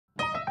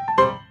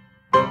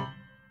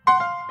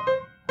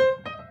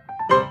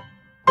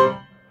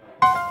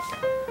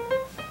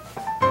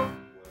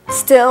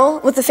Still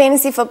with the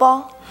fantasy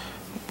football?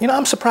 You know,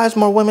 I'm surprised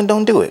more women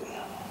don't do it.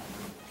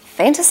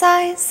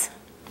 Fantasize?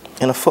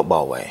 In a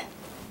football way.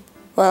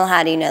 Well,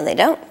 how do you know they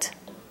don't?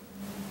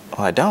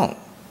 Well, I don't.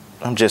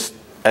 I'm just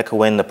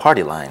echoing the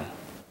party line.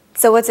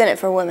 So what's in it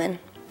for women?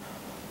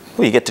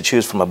 Well, you get to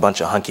choose from a bunch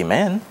of hunky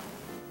men.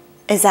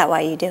 Is that why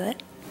you do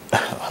it?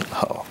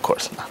 No, of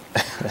course not.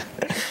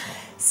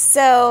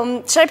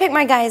 So, should I pick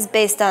my guys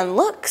based on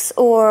looks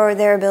or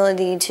their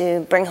ability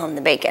to bring home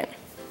the bacon?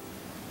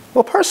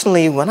 Well,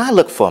 personally, when I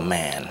look for a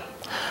man,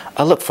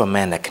 I look for a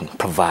man that can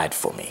provide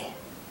for me.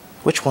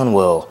 Which one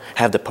will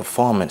have the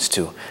performance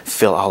to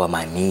fill all of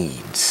my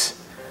needs?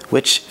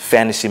 Which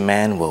fantasy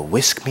man will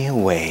whisk me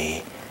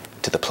away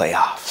to the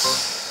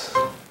playoffs?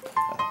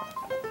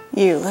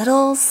 You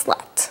little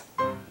slut.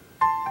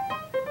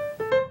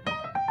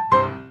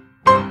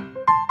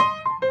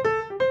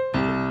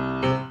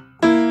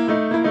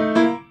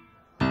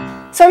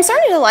 So I'm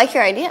starting to like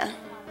your idea.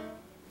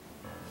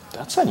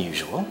 That's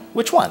unusual.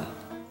 Which one?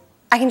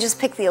 I can just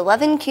pick the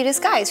 11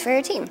 cutest guys for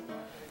your team.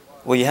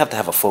 Well, you have to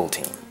have a full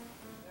team.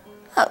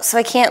 Oh, so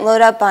I can't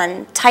load up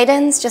on tight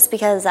ends just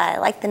because I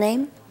like the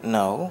name?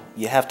 No,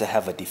 you have to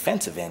have a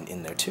defensive end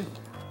in there too.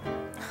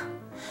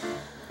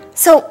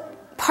 So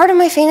part of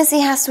my fantasy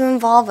has to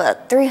involve a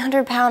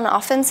 300-pound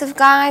offensive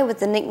guy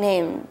with the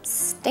nickname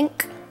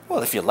Stink?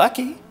 Well, if you're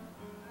lucky,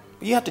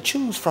 you have to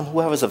choose from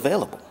whoever's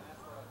available.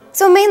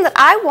 So a man that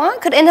I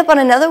want could end up on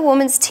another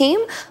woman's team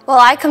while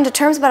I come to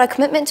terms about a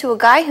commitment to a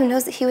guy who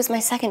knows that he was my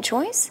second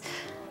choice?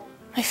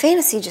 My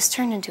fantasy just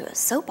turned into a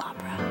soap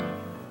opera.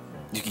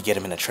 You could get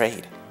him in a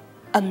trade.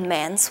 A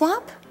man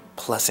swap?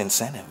 Plus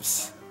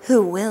incentives.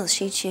 Who will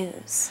she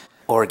choose?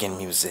 Organ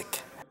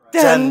music.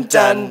 Dun,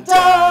 dun,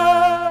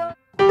 dun.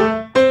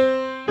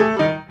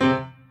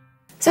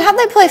 So how'd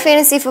they play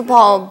fantasy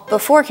football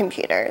before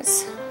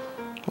computers?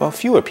 Well,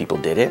 fewer people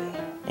did it,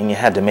 and you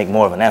had to make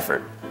more of an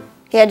effort.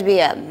 You had to be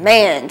a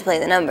man to play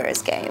the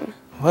numbers game.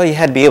 Well, you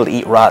had to be able to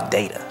eat raw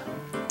data.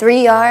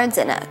 3 yards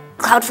and a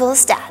cloud full of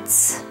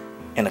stats.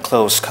 In a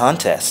closed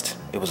contest,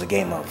 it was a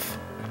game of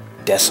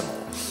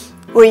decimals.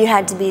 Where you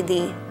had to be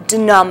the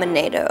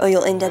denominator or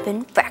you'll end up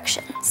in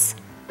fractions.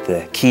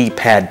 The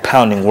keypad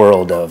pounding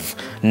world of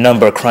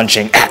number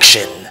crunching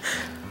action.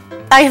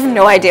 I have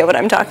no idea what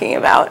I'm talking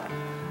about.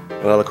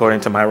 Well,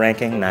 according to my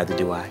ranking, neither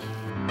do I.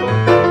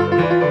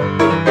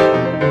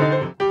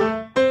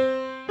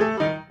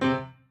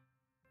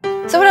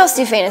 So what else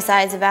do you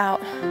fantasize about?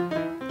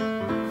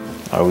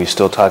 Are we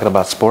still talking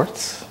about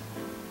sports?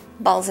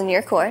 Balls in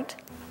your court.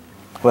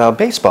 Well,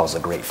 baseball's a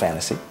great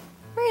fantasy.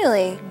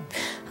 Really?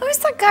 I always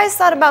thought guys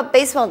thought about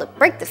baseball to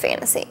break the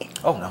fantasy.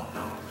 Oh, no.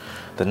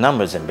 The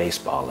numbers in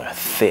baseball are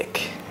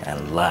thick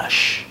and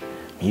lush.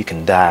 You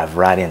can dive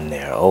right in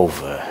there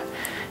over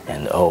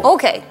and over.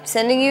 Okay,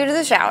 sending you to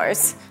the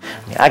showers.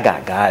 I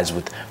got guys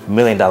with $1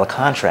 million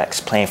contracts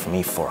playing for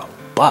me for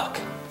 $1. All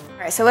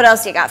right, so what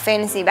else do you got?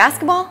 Fantasy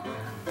basketball?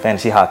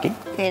 Fantasy hockey.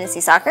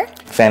 Fantasy soccer?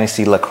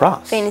 Fantasy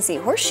lacrosse. Fantasy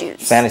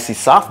horseshoes? Fantasy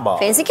softball.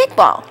 Fantasy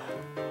kickball?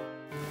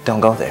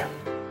 Don't go there.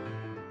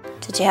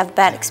 Did you have a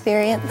bad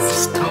experience?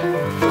 Stop.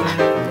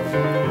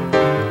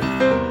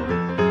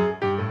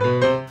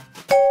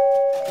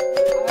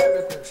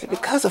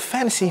 Because of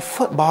fantasy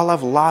football,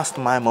 I've lost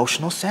my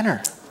emotional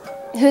center.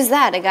 Who's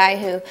that? A guy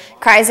who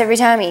cries every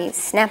time he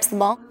snaps the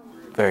ball?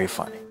 Very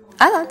funny.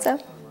 I thought so.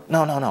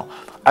 No.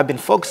 I've been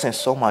focusing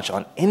so much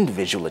on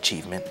individual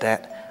achievement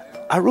that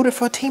I rooted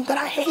for a team that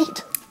I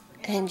hate.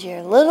 And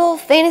your little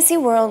fantasy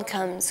world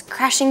comes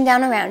crashing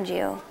down around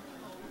you.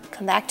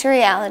 Come back to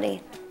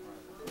reality.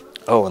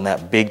 Oh, and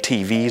that big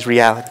TV's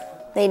reality?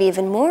 Made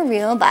even more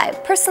real by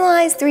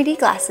personalized 3D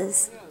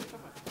glasses.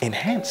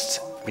 Enhanced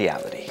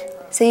reality.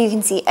 So you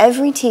can see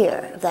every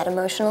tier of that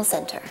emotional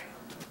center.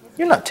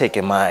 You're not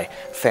taking my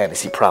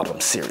fantasy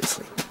problems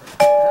seriously.